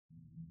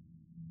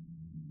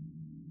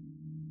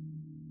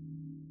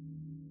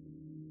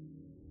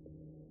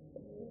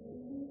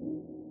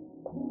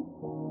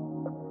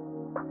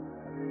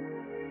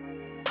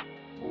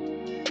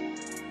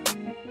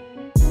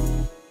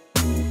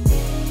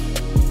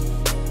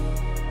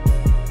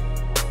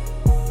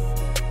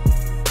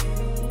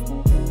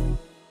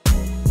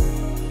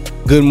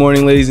Good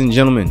morning, ladies and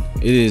gentlemen.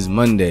 It is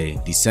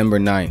Monday, December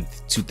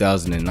 9th,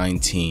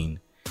 2019.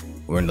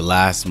 We're in the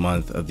last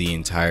month of the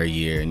entire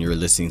year, and you're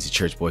listening to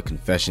Church Boy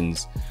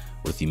Confessions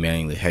with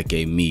Emmanuel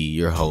Heke, me,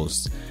 your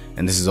host.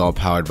 And this is all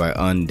powered by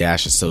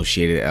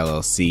Associated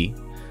LLC.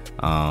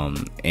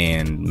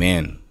 And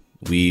man,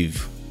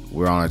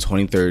 we're on our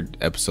 23rd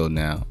episode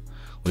now,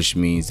 which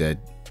means that,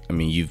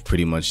 you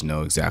pretty much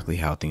know exactly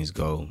how things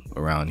go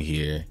around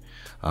here.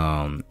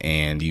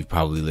 And you've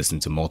probably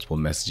listened to multiple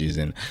messages,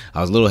 and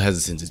I was a little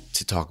hesitant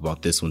to talk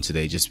about this one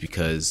today just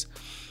because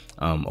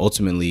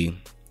ultimately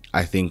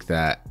I think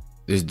that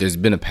there's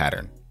been a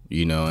pattern,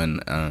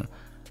 and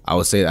I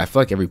would say I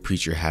feel like every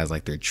preacher has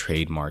like their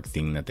trademark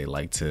thing that they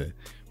like to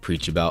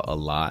preach about a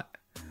lot.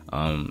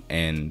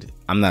 And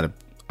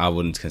I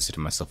wouldn't consider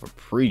myself a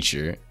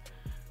preacher,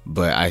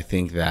 but I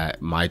think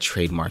that my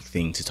trademark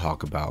thing to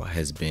talk about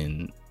has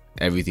been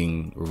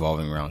everything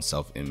revolving around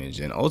self-image.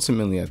 And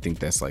ultimately I think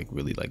that's like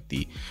really like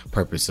the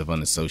purpose of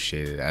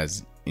Unassociated,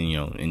 as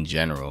in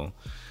general.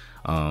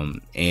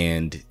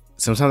 And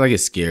sometimes I get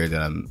scared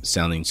that I'm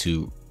sounding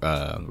too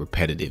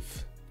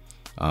repetitive,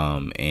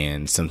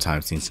 and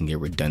sometimes things can get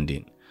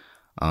redundant.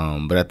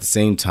 But at the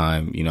same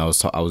time, I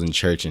was in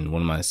church, and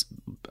one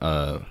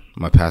of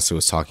my pastor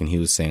was talking. He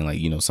was saying, like,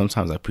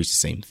 sometimes I preach the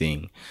same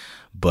thing,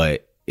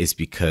 but it's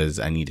because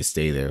I need to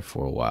stay there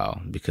for a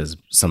while, because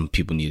some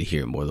people need to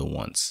hear it more than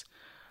once.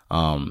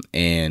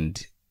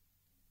 And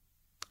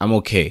I'm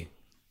okay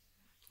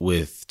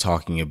with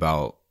talking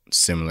about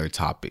similar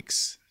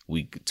topics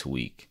week to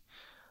week,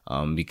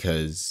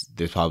 because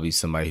there's probably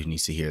somebody who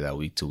needs to hear that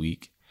week to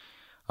week.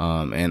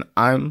 And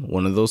I'm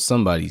one of those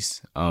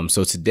somebodies.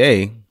 So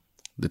today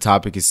the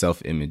topic is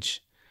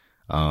self-image.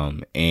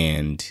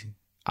 And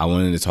I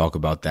wanted to talk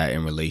about that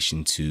in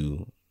relation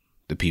to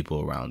the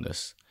people around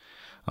us.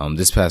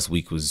 This past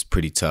week was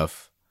pretty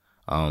tough.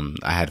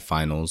 I had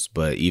finals,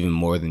 but even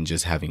more than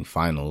just having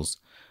finals,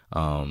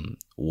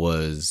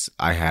 was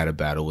I had a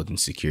battle with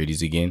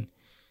insecurities again.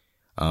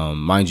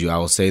 Mind you, I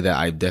will say that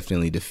I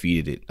definitely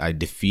defeated it. I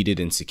defeated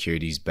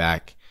insecurities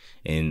back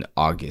in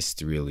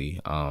August,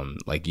 really.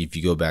 Like if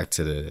you go back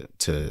to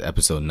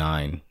episode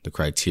 9, the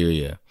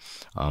criteria,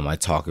 I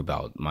talk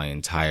about my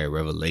entire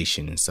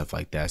revelation and stuff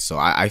like that. So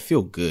I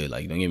feel good.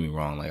 Like, don't get me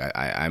wrong. Like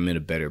I'm in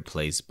a better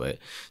place, but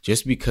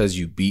just because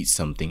you beat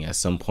something at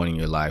some point in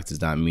your life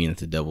does not mean that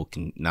the devil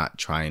can not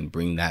try and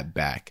bring that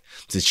back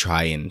to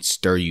try and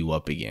stir you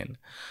up again.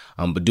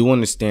 But do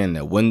understand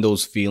that when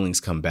those feelings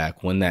come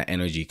back, when that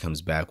energy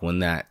comes back, when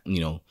that,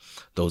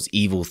 those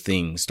evil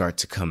things start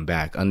to come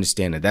back,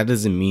 understand that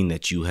doesn't mean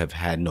that you have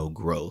had no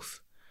growth.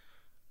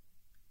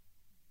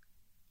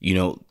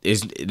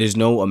 There's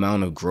no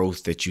amount of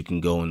growth that you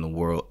can go in the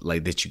world,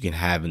 like that you can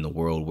have in the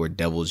world, where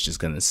devil is just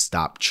going to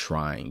stop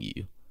trying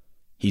you.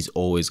 He's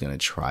always going to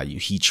try you.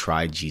 He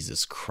tried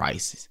Jesus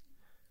Christ.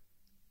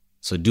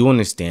 So do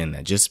understand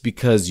that just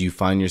because you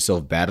find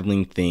yourself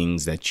battling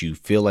things that you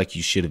feel like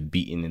you should have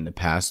beaten in the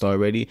past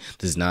already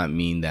does not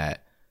mean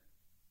that,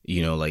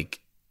 like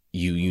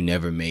you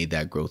never made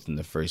that growth in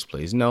the first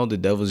place. No, the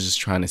devil's just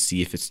trying to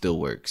see if it still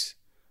works.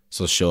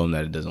 So show him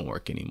that it doesn't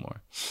work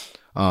anymore.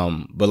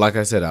 But like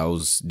I said, I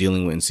was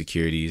dealing with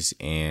insecurities,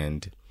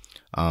 and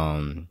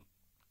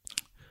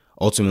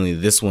ultimately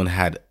this one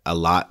had a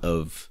lot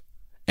of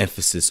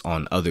emphasis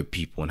on other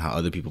people and how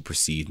other people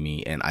perceive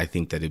me. And I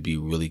think that it'd be a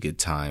really good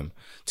time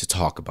to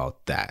talk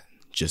about that,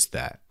 just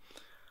that.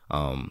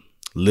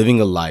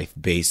 Living a life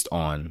based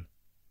on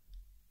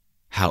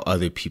how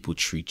other people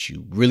treat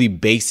you, really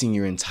basing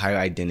your entire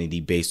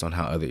identity based on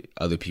how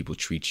other people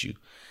treat you.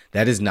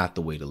 That is not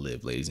the way to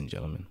live, ladies and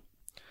gentlemen.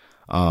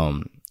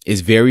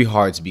 It's very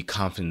hard to be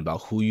confident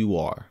about who you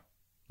are.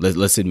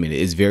 Let's admit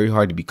it. It's very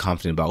hard to be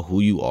confident about who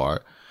you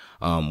are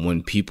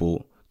when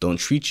people don't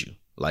treat you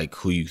like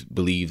who you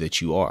believe that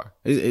you are.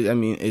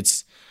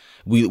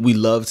 We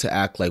love to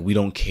act like we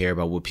don't care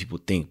about what people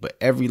think, but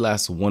every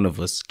last one of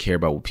us care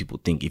about what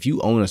people think. If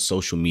you own a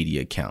social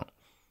media account,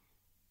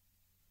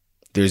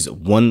 there's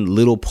one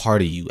little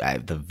part of you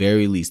at the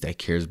very least that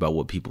cares about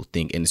what people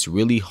think. And it's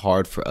really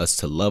hard for us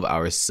to love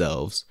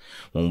ourselves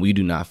when we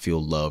do not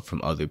feel love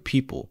from other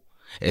people.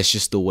 It's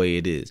just the way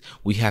it is.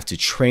 We have to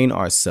train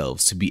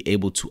ourselves to be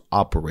able to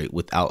operate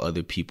without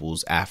other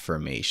people's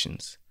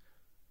affirmations.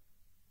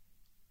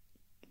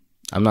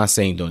 I'm not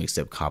saying don't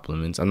accept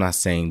compliments. I'm not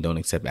saying don't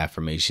accept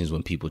affirmations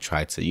when people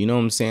try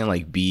to,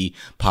 like be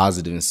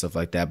positive and stuff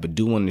like that. But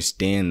do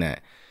understand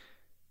that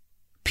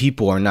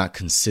people are not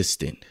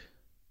consistent.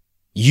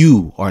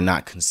 You are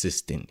not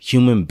consistent.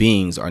 Human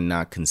beings are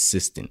not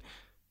consistent.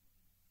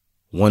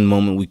 One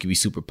moment we could be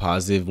super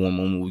positive. One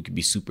moment we could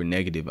be super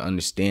negative.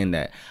 Understand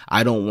that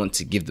I don't want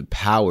to give the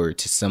power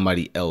to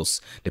somebody else,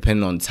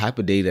 depending on the type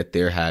of day that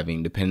they're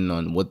having, depending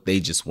on what they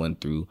just went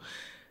through.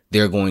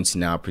 They're going to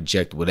now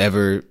project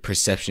whatever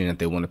perception that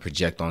they want to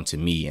project onto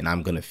me, and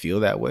I'm going to feel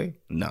that way.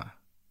 Nah,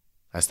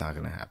 that's not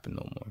going to happen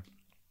no more.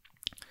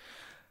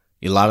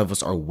 A lot of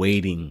us are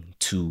waiting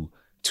to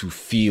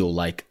feel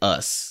like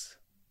us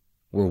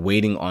We're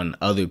waiting on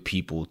other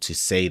people to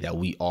say that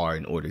we are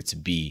in order to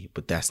be,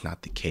 but that's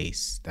not the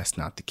case. That's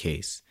not the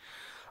case.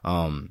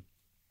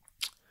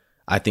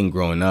 I think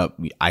growing up,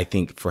 I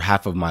think for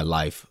half of my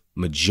life,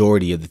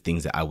 majority of the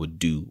things that I would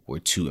do were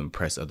to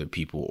impress other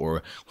people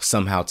or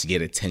somehow to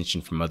get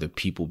attention from other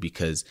people,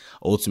 because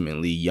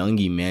ultimately young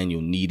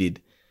Emmanuel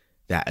needed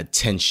that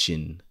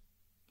attention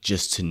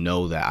just to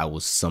know that I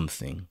was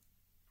something.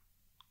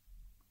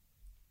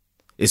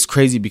 It's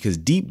crazy because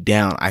deep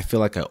down, I feel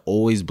like I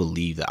always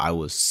believed that I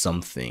was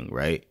something,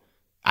 right?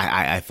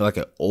 I feel like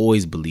I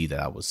always believed that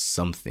I was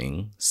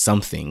something.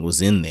 Something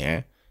was in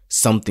there.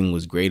 Something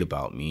was great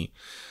about me.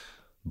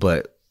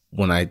 But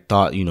when I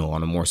thought,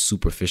 on a more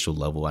superficial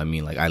level, I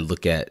mean, like I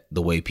look at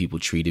the way people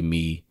treated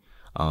me,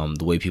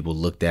 the way people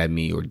looked at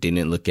me or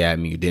didn't look at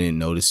me or didn't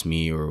notice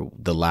me, or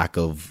the lack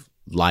of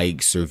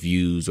likes or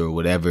views or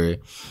whatever.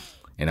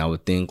 And I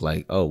would think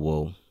like, oh,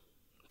 well,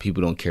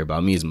 people don't care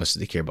about me as much as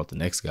they care about the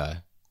next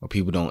guy, or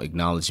people don't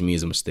acknowledge me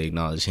as much as they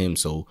acknowledge him.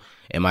 So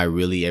am I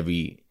really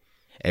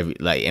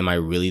am I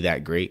really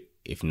that great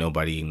if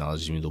nobody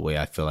acknowledges me the way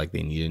I feel like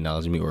they need to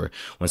acknowledge me? Or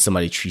when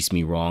somebody treats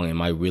me wrong,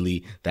 am I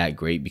really that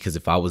great? Because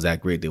if I was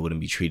that great, they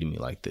wouldn't be treating me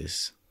like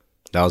this.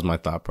 That was my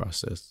thought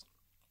process.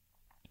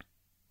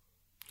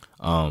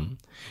 And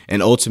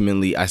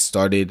ultimately I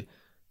started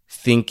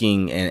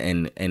thinking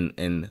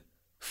and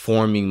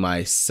forming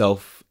my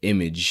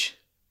self-image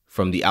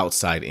from the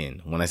outside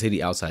in. When I say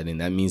the outside in,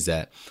 that means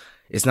that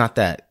it's not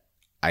that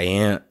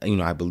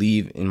I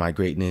believe in my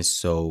greatness,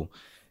 so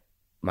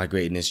my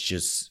greatness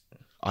just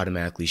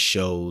automatically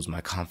shows, my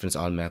confidence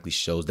automatically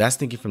shows. That's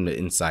thinking from the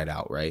inside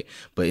out, right?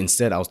 But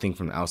instead I was thinking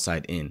from the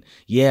outside in.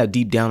 Yeah,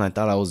 deep down I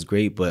thought I was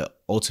great, but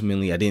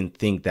ultimately I didn't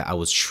think that I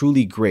was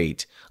truly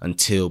great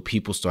until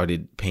people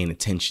started paying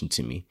attention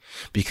to me,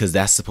 because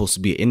that's supposed to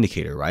be an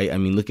indicator, right? I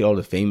mean, look at all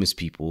the famous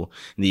people.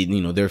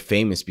 They're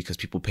famous because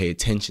people pay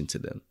attention to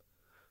them,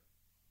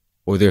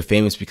 or they're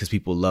famous because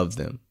people love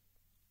them,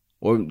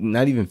 or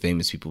not even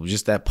famous people,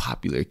 just that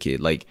popular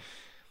kid. Like,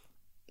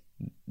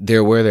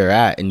 they're where they're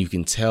at, and you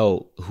can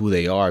tell who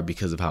they are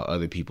because of how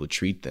other people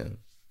treat them,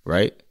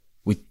 right?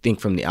 We think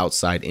from the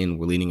outside in,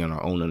 we're leaning on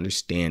our own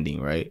understanding,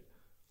 right?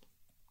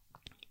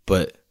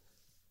 But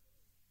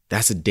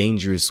that's a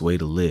dangerous way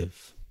to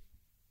live.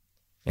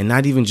 And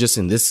not even just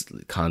in this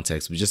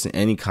context, but just in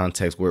any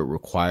context where it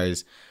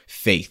requires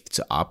faith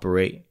to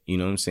operate. You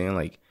know what I'm saying?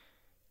 Like,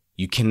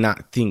 you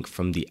cannot think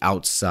from the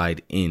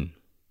outside in.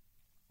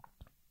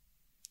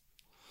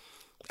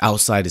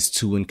 Outside is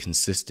too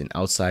inconsistent.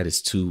 Outside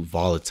is too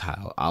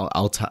volatile.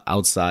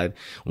 Outside,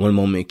 one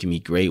moment it can be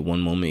great,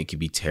 one moment it can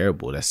be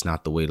terrible. That's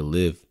not the way to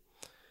live.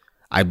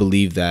 I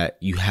believe that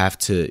you have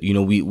to,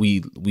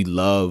 we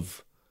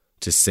love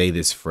to say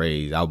this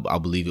phrase, I'll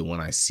believe it when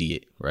I see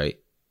it, right?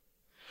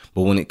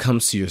 But when it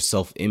comes to your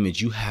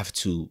self-image, you have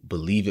to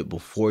believe it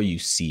before you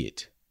see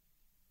it.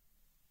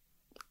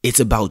 It's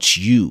about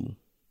you.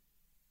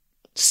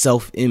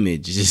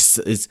 Self-image,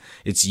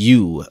 it's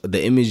you,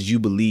 the image you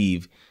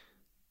believe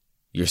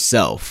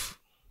yourself.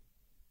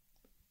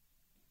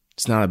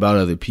 It's not about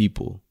other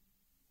people.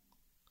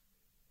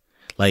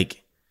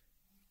 Like,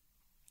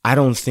 I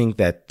don't think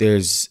that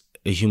there's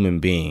a human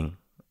being,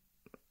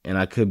 and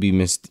I could be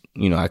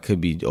I could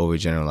be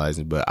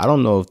overgeneralizing, but I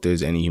don't know if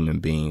there's any human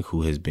being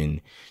who has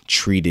been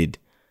treated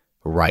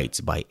right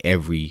by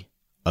every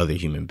other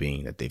human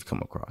being that they've come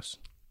across.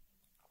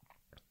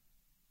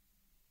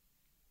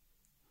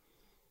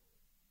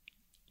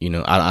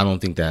 I don't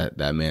think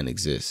that man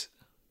exists.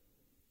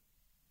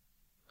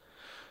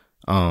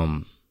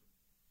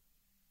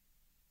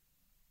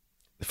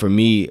 For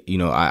me,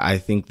 I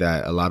think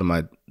that a lot of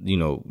my,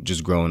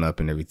 just growing up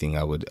and everything,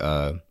 I would,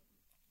 I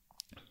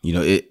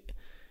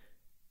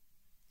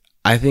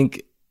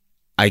think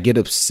I get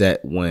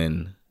upset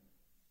when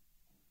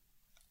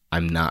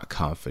I'm not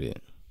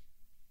confident,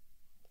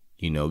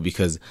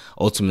 because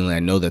ultimately I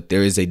know that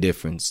there is a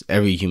difference.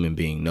 Every human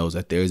being knows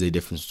that there is a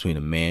difference between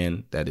a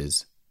man that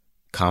is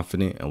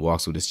confident and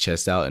walks with his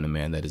chest out and a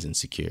man that is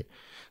insecure.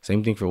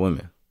 Same thing for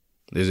women.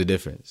 There's a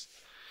difference.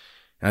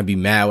 And I'd be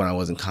mad when I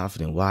wasn't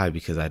confident. Why?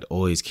 Because I'd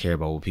always care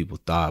about what people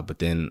thought, but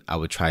then I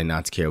would try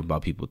not to care about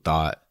what people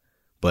thought,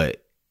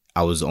 but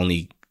I was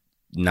only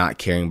not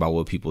caring about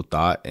what people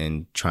thought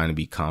and trying to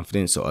be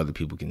confident so other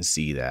people can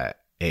see that,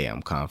 hey,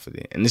 I'm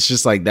confident. And it's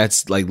just like,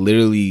 that's like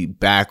literally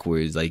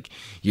backwards. Like,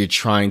 you're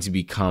trying to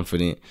be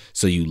confident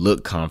so you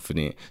look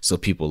confident so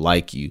people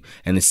like you,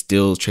 and it's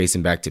still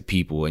tracing back to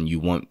people, and you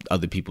want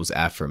other people's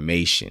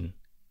affirmation.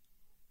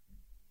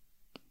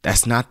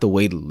 That's not the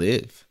way to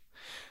live.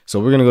 So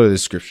we're going to go to the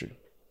scripture.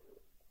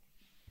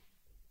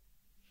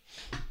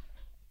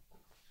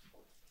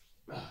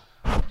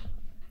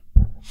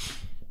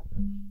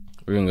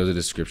 We're going to go to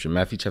the scripture,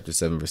 Matthew chapter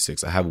 7, verse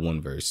 6. I have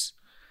one verse,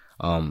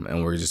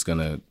 and we're just going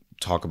to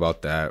talk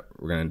about that.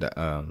 We're going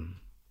to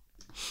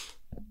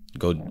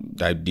go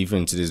dive deeper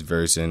into this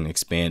verse and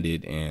expand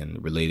it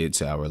and relate it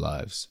to our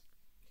lives.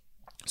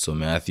 So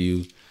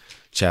Matthew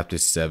chapter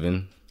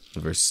 7,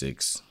 verse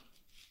 6.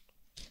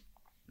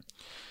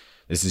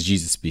 This is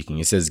Jesus speaking.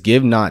 It says,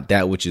 "Give not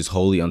that which is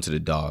holy unto the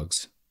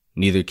dogs,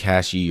 neither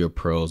cast ye your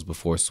pearls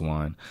before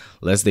swine,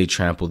 lest they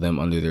trample them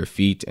under their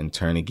feet and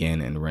turn again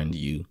and rend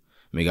you."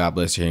 May God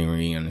bless your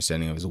hearing and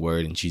understanding of his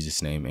word. In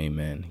Jesus' name,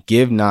 amen.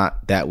 "Give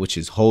not that which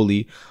is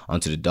holy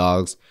unto the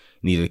dogs,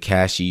 neither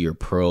cast ye your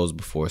pearls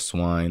before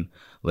swine,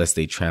 lest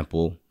they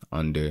trample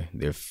under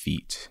their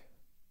feet."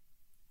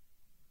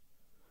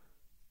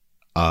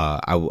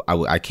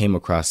 I came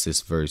across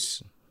this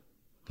verse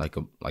like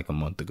a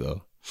month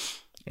ago,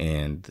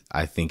 and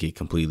I think it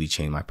completely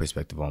changed my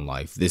perspective on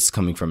life. This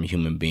coming from a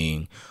human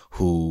being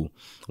who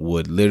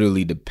would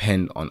literally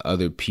depend on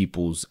other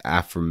people's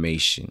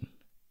affirmation.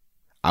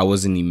 I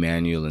wasn't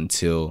Emmanuel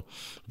until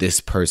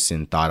this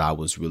person thought I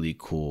was really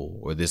cool,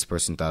 or this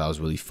person thought I was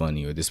really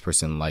funny, or this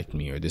person liked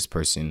me, or this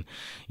person,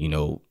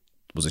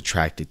 was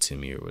attracted to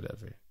me, or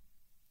whatever.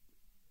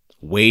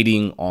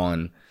 Waiting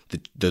on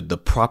the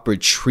proper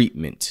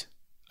treatment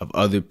of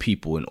other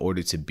people in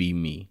order to be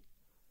me.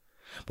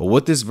 But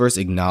what this verse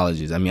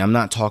acknowledges, I'm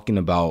not talking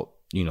about,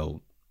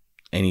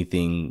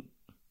 anything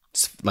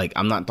like,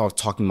 I'm not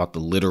talking about the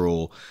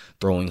literal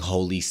throwing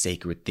holy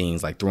sacred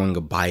things, like throwing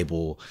a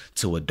Bible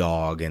to a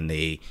dog and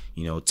they,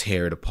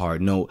 tear it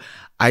apart. No,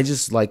 I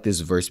just like this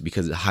verse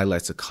because it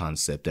highlights a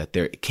concept that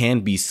there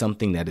can be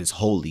something that is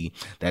holy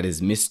that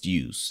is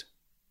misused.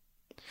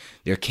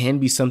 There can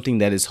be something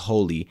that is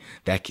holy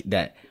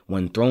that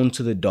when thrown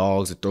to the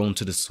dogs or thrown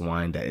to the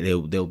swine, that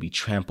they'll be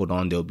trampled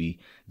on, they'll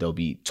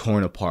be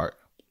torn apart.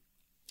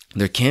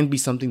 There can be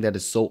something that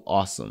is so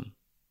awesome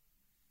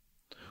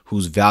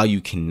whose value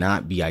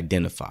cannot be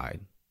identified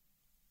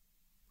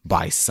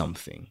by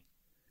something,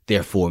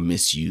 therefore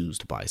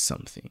misused by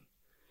something.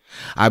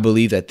 I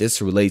believe that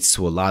this relates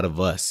to a lot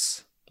of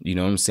us. You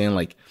know what I'm saying?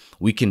 Like,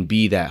 we can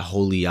be that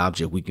holy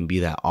object. We can be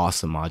that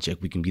awesome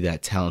object. We can be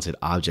that talented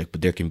object, but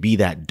there can be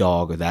that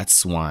dog or that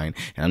swine.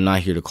 And I'm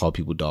not here to call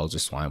people dogs or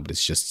swine, but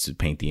it's just to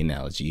paint the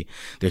analogy.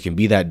 There can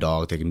be that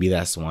dog. There can be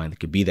that swine. There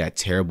could be that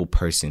terrible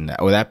person,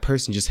 or that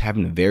person just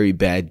having a very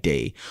bad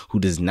day who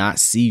does not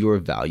see your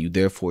value,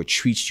 therefore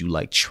treats you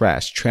like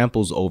trash,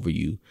 tramples over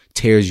you,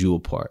 tears you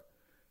apart.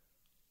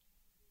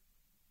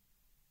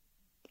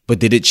 But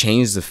did it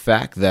change the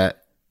fact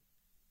that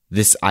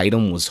this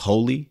item was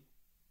holy?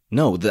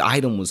 No, the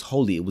item was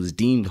holy. It was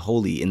deemed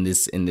holy in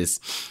this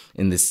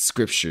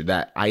scripture.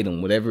 That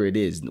item, whatever it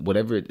is,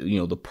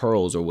 the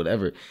pearls or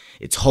whatever,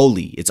 it's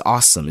holy. It's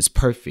awesome. It's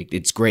perfect.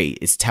 It's great.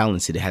 It's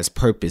talented. It has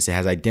purpose. It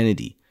has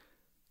identity.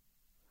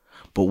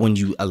 But when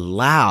you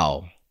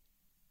allow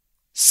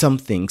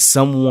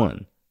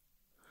someone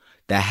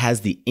that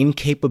has the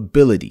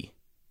incapability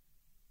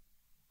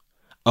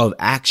of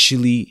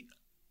actually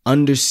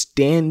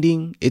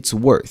understanding its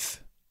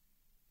worth,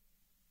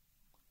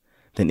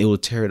 then it will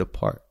tear it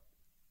apart.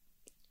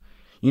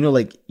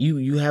 Like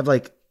you have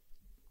like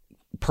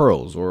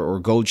pearls or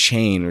gold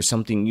chain or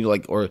something,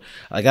 or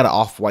I got an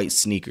off-white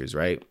sneakers,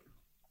 right?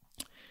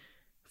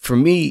 For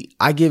me,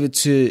 I give it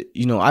to,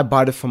 I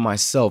bought it for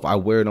myself. I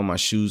wear it on my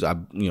shoes. I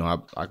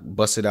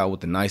bust it out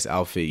with a nice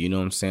outfit. You know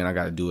what I'm saying? I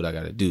got to do what I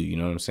got to do. You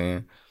know what I'm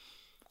saying?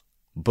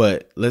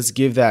 But let's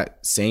give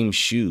that same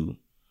shoe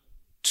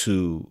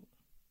to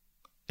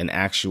an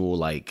actual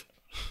like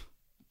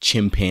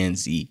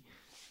chimpanzee.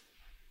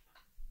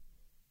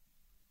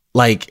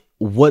 Like,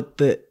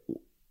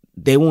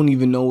 they won't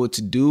even know what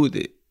to do with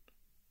it.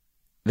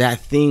 That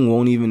thing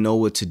won't even know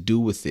what to do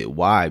with it.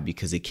 Why?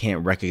 Because it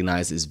can't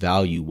recognize its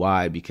value.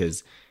 Why?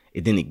 Because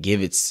it didn't give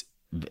the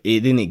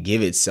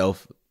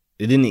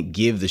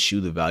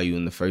shoe the value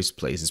in the first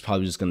place. It's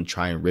probably just going to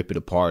try and rip it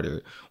apart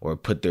or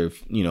put their,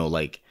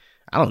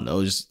 I don't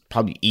know, just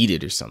probably eat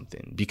it or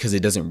something because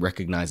it doesn't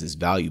recognize its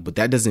value. But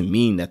that doesn't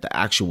mean that the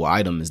actual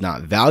item is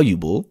not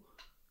valuable.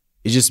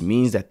 It just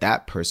means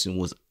that person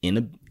was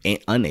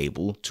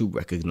unable to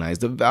recognize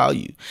the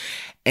value.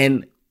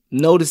 And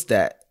notice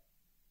that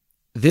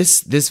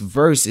this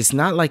verse, it's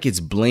not like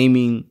it's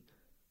blaming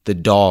the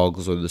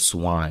dogs or the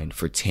swine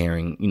for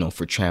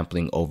for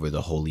trampling over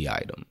the holy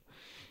item.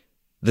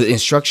 The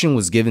instruction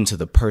was given to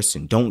the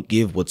person. Don't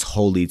give what's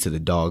holy to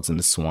the dogs and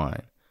the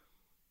swine.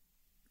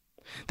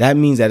 That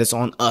means that it's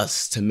on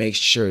us to make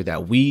sure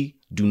that we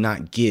do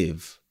not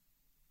give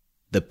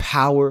the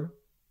power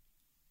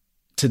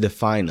to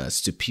define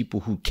us to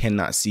people who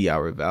cannot see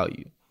our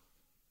value.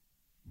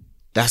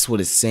 That's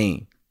what it's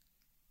saying.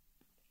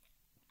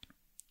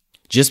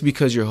 Just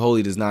because you're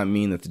holy does not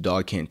mean that the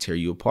dog can't tear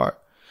you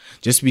apart.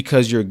 Just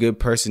because you're a good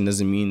person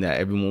doesn't mean that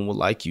everyone will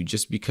like you.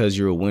 Just because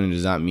you're a winner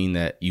does not mean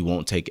that you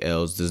won't take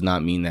L's, does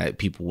not mean that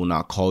people will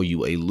not call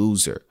you a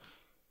loser.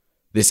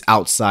 This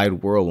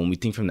outside world, when we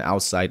think from the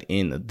outside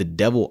in, the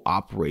devil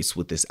operates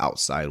with this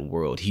outside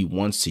world. He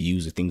wants to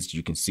use the things that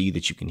you can see,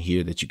 that you can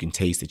hear, that you can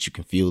taste, that you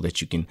can feel, that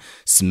you can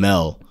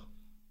smell.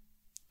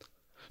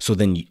 So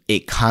then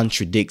it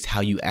contradicts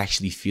how you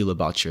actually feel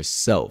about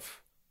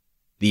yourself,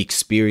 the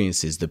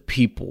experiences, the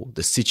people,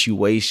 the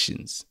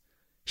situations.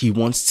 He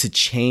wants to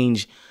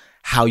change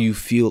how you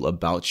feel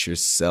about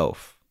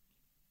yourself.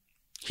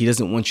 He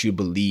doesn't want you to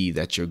believe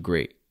that you're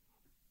great.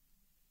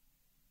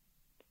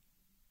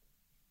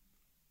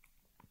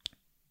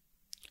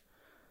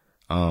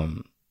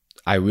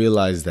 I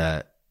realized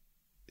that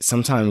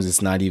sometimes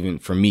it's not even,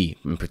 for me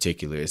in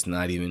particular, it's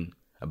not even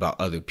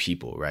about other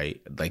people, right?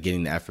 Like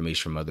getting the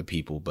affirmation from other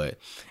people, but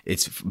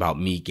it's about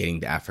me getting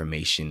the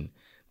affirmation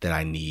that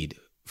I need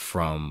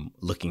from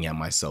looking at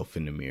myself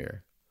in the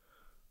mirror.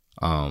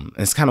 And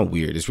it's kind of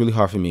weird. It's really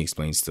hard for me to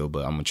explain still,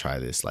 but I'm gonna try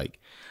this. Like,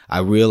 I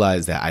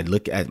realized that I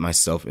look at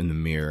myself in the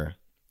mirror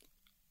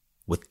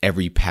with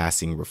every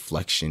passing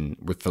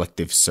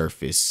reflective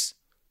surface,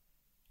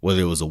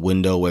 whether it was a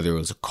window, whether it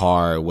was a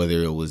car,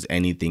 whether it was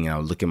anything, and I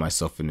would look at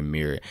myself in the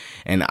mirror.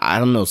 And I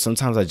don't know,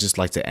 sometimes I just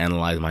like to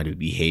analyze my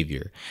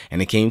behavior.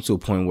 And it came to a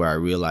point where I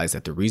realized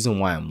that the reason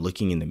why I'm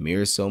looking in the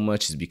mirror so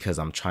much is because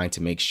I'm trying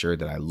to make sure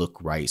that I look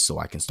right so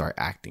I can start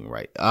acting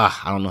right. I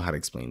don't know how to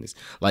explain this.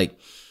 Like,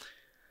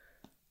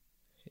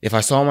 if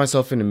I saw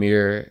myself in the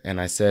mirror and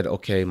I said,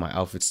 okay, my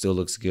outfit still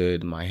looks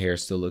good, my hair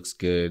still looks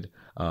good,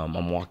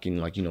 I'm walking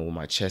like, with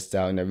my chest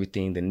out and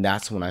everything, then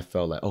that's when I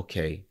felt like,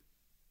 okay,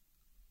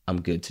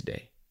 I'm good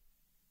today.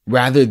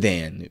 Rather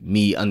than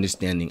me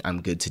understanding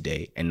I'm good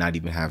today and not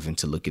even having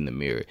to look in the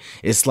mirror.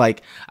 It's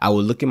like I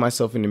would look at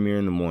myself in the mirror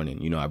in the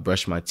morning. I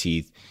brush my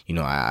teeth,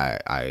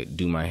 I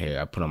do my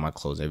hair, I put on my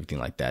clothes, everything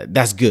like that.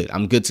 That's good.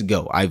 I'm good to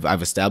go.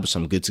 I've established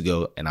I'm good to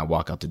go, and I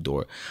walk out the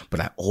door. But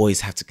I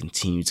always have to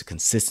continue to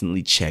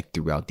consistently check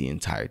throughout the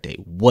entire day.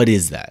 What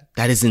is that?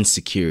 That is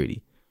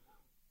insecurity.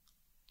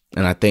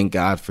 And I thank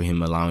God for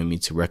him allowing me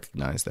to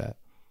recognize that.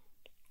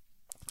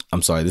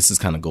 I'm sorry, this is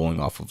kind of going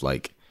off of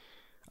like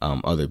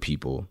other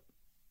people,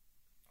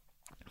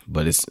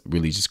 but it's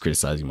really just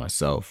criticizing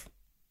myself.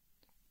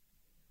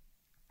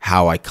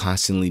 How I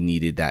constantly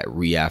needed that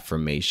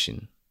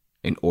reaffirmation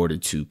in order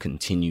to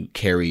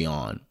carry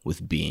on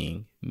with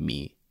being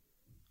me.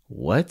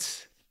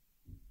 What?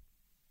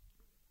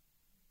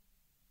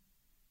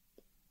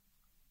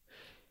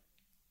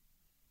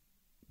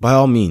 By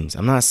all means,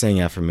 I'm not saying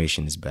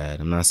affirmation is bad.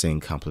 I'm not saying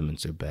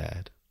compliments are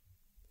bad.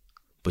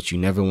 But you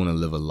never want to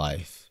live a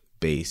life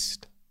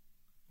based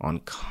on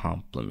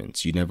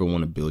compliments. You never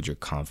want to build your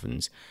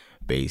confidence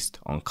based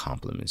on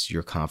compliments.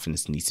 Your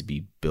confidence needs to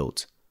be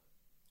built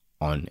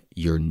on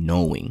your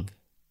knowing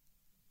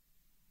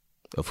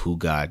of who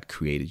God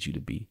created you to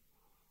be.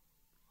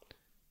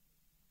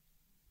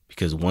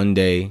 Because one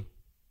day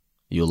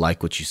you'll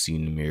like what you see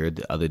in the mirror.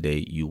 The other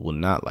day you will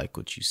not like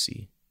what you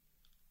see.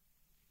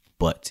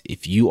 But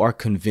if you are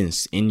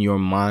convinced in your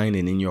mind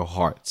and in your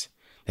heart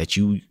that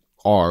you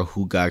are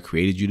who God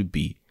created you to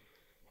be,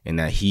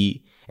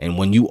 and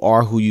when you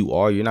are who you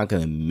are, you're not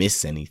going to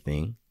miss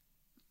anything,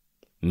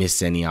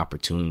 miss any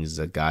opportunities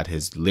that God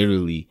has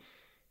literally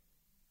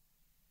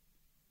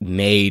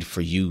made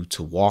for you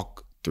to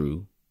walk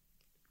through.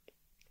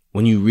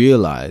 When you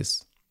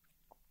realize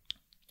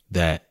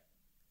that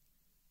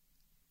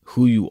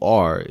who you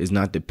are is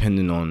not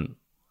dependent on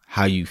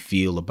how you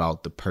feel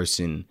about the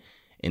person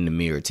in the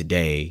mirror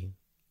today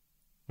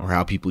or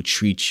how people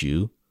treat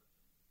you,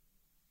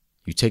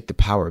 you take the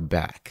power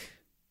back.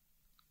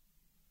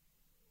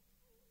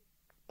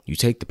 You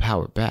take the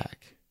power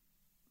back.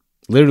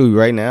 Literally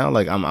right now,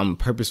 like I'm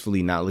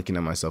purposefully not looking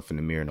at myself in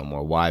the mirror no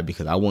more. Why?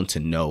 Because I want to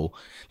know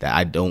that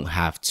I don't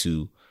have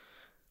to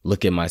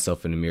look at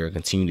myself in the mirror,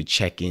 continue to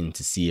check in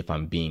to see if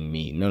I'm being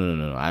me.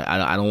 No.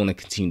 I don't want to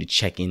continue to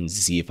check in to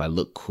see if I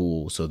look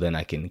cool so then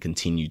I can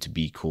continue to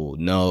be cool.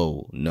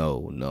 No.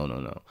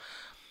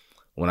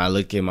 When I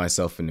look at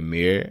myself in the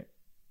mirror,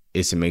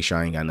 it's to make sure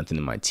I ain't got nothing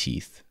in my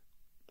teeth.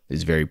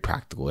 It's very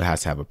practical. It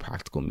has to have a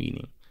practical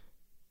meaning.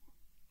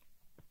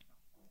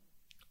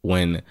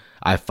 When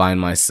I find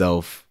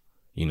myself,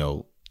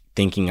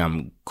 thinking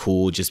I'm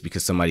cool just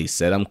because somebody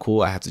said I'm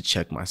cool, I have to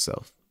check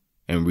myself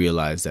and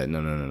realize that no,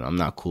 I'm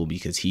not cool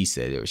because he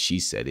said it or she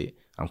said it.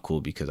 I'm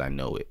cool because I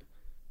know it.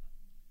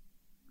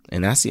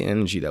 And that's the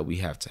energy that we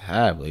have to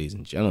have, ladies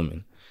and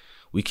gentlemen.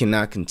 We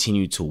cannot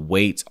continue to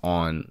wait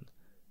on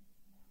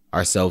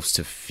ourselves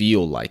to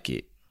feel like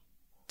it,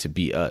 to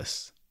be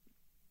us.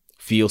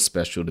 Feel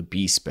special to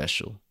be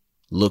special.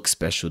 Look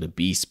special to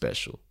be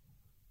special.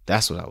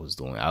 That's what I was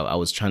doing. I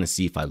was trying to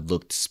see if I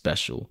looked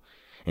special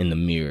in the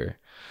mirror.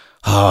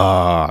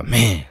 Oh,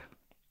 man.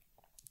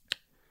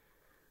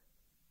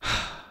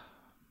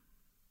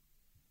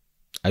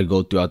 I'd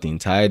go throughout the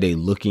entire day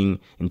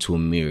looking into a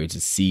mirror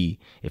to see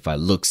if I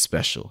look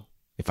special,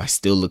 if I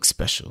still look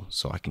special,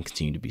 so I can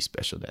continue to be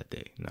special that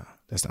day. No,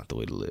 that's not the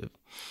way to live.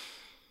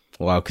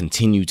 Or I'll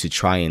continue to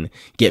try and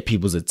get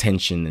people's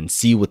attention and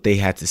see what they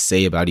had to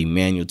say about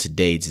Emmanuel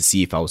today to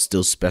see if I was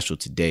still special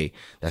today.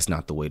 That's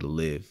not the way to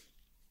live.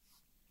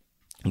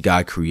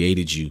 God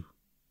created you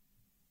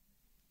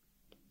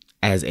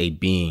as a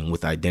being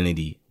with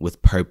identity,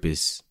 with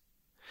purpose.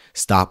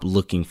 Stop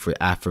looking for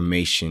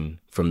affirmation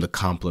from the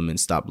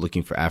compliments. Stop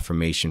looking for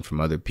affirmation from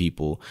other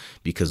people,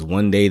 because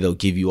one day they'll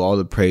give you all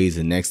the praise.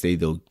 The next day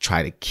they'll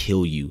try to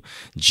kill you.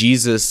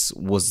 Jesus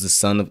is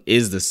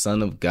the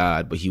son of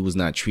God, but he was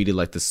not treated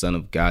like the son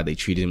of God. They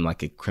treated him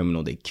like a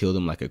criminal. They killed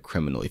him like a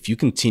criminal. If you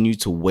continue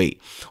to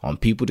wait on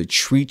people to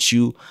treat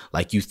you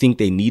like you think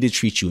they need to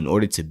treat you in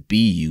order to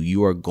be you,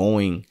 you are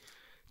going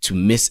to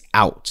miss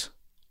out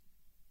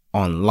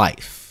on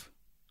life.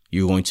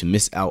 You're going to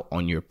miss out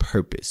on your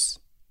purpose.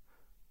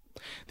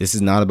 This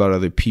is not about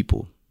other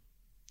people.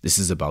 This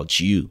is about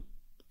you.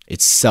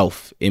 It's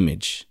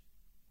self-image.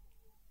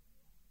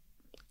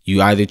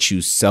 You either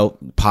choose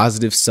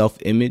positive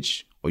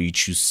self-image or you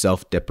choose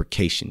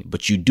self-deprecation,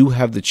 but you do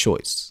have the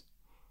choice.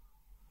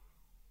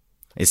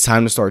 It's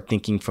time to start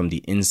thinking from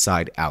the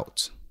inside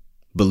out.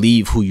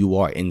 Believe who you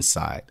are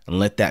inside and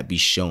let that be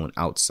shown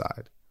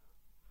outside.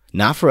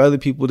 Not for other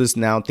people to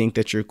now think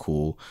that you're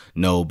cool.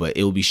 No, but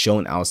it will be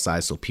shown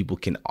outside so people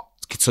can.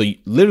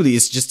 Literally,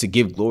 it's just to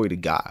give glory to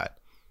God.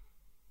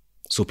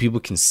 So people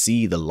can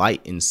see the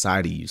light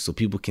inside of you. So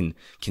people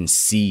can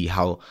see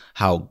how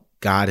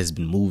God has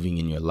been moving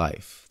in your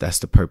life. That's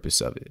the purpose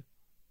of it.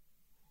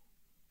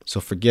 So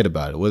forget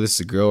about it. Whether it's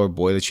a girl or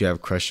boy that you have a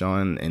crush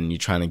on and you're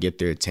trying to get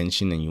their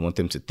attention and you want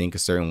them to think a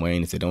certain way.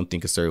 And if they don't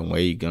think a certain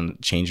way, you're going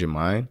to change your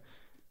mind.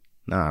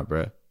 Nah,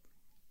 bruh.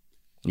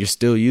 You're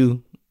still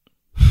you.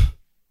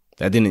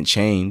 That didn't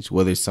change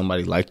whether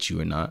somebody liked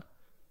you or not.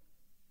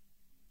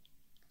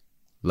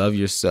 Love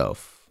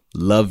yourself.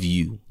 Love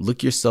you.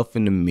 Look yourself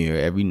in the mirror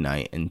every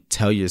night and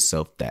tell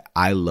yourself that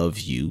I love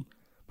you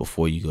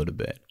before you go to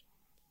bed.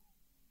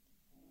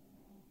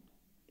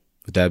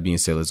 With that being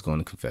said, let's go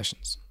into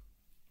confessions.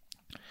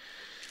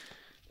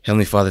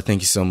 Heavenly Father,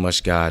 thank you so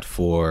much, God,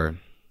 for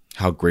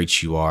how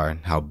great you are,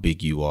 how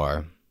big you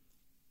are.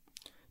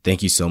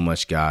 Thank you so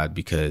much, God,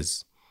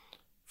 because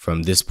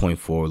from this point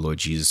forward, Lord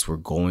Jesus, we're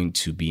going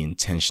to be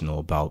intentional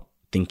about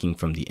thinking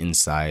from the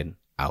inside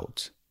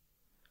out.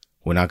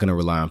 We're not going to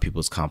rely on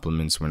people's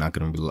compliments. We're not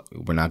going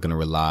to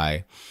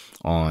rely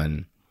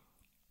on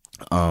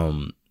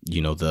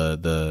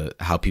the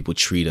how people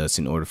treat us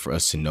in order for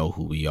us to know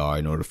who we are,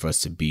 in order for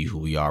us to be who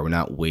we are. We're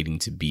not waiting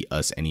to be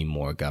us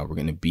anymore, God. We're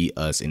going to be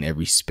us in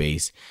every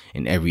space,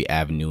 in every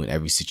avenue, in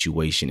every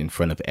situation, in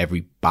front of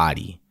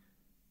everybody.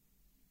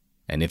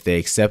 And if they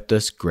accept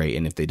us, great.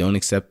 And if they don't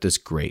accept us,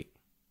 great.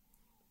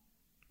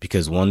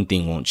 Because one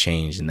thing won't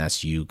change, and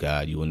that's you,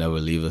 God. You will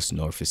never leave us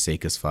nor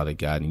forsake us, Father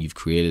God. And you've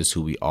created us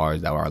who we are,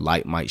 that our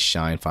light might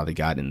shine, Father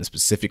God, in the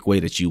specific way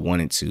that you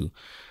want it to,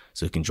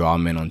 so it can draw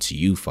men unto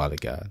you, Father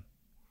God.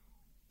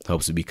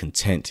 Help us to be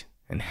content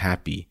and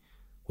happy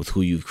with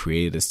who you've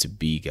created us to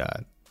be,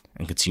 God,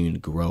 and continue to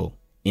grow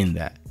in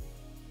that.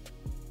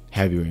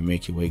 Have your way,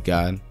 make your way,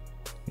 God.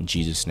 In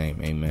Jesus'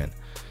 name, amen.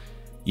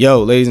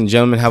 Yo, ladies and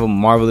gentlemen, have a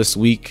marvelous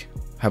week.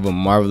 Have a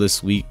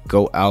marvelous week.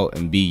 Go out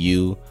and be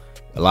you.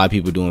 A lot of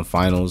people doing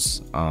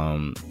finals.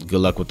 Good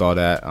luck with all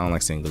that. I don't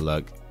like saying good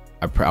luck.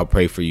 I'll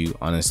pray for you,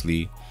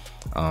 honestly.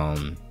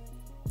 And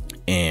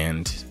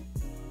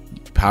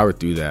power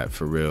through that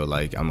for real.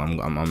 Like I'm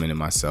in it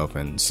myself,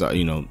 and so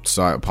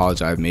sorry,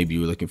 apologize. Maybe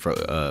you were looking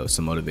for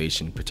some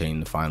motivation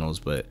pertaining to finals,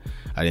 but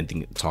I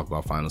didn't talk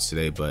about finals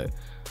today. But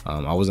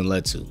I wasn't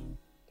led to.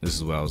 This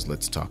is what I was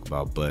led to talk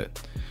about.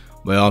 But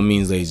by all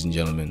means, ladies and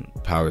gentlemen,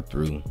 power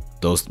through.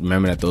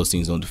 Remember that those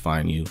things don't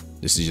define you.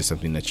 This is just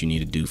something that you need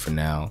to do for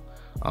now,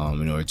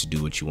 in order to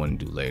do what you want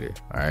to do later.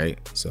 All right.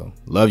 So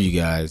love you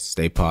guys.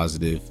 Stay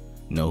positive.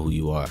 Know who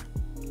you are.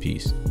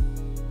 Peace.